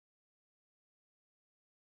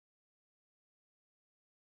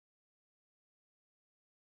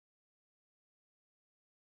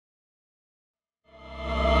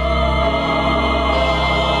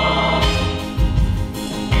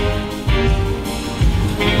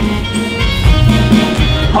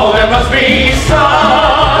Oh, there must be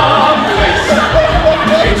some place.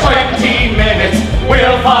 In 20 minutes,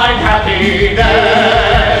 we'll find happiness.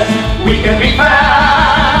 We can be fast.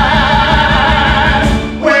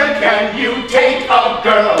 Where can you take a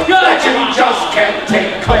girl that you just can't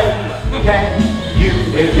take home? Can you,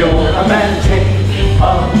 if you're a man, take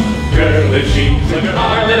a girl if she's a girl?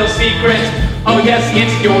 Our little secret, oh yes,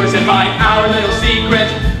 it's yours and mine. Our little secret,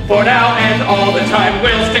 for now and all the time,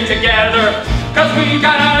 we'll stick together, 'cause we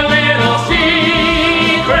got our little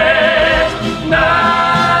secret now.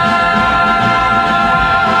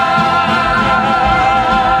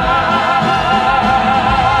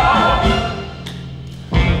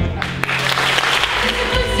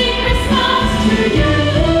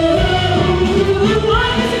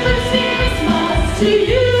 To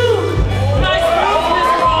you. Nice move,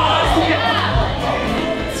 Miss Ross.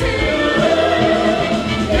 Yeah. To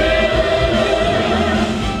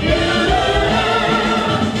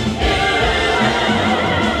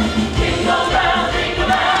jingle bells, jingle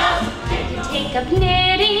bells. Take up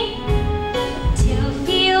knitting to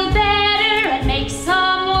feel better and make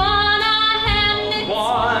someone a hand.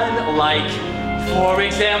 One, like, for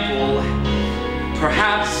example,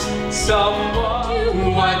 perhaps someone.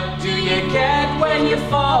 What do you get when you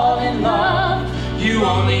fall in love? You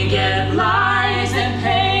only get lies and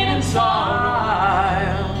pain and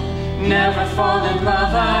sorrow. Never fall in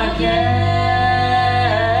love again.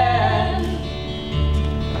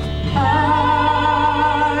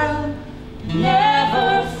 I'll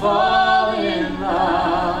never fall in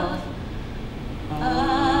love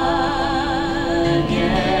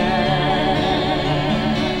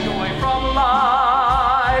again. Joy from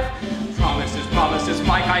life. Promises,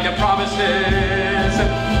 my kind of promises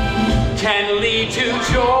can lead to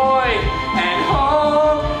joy.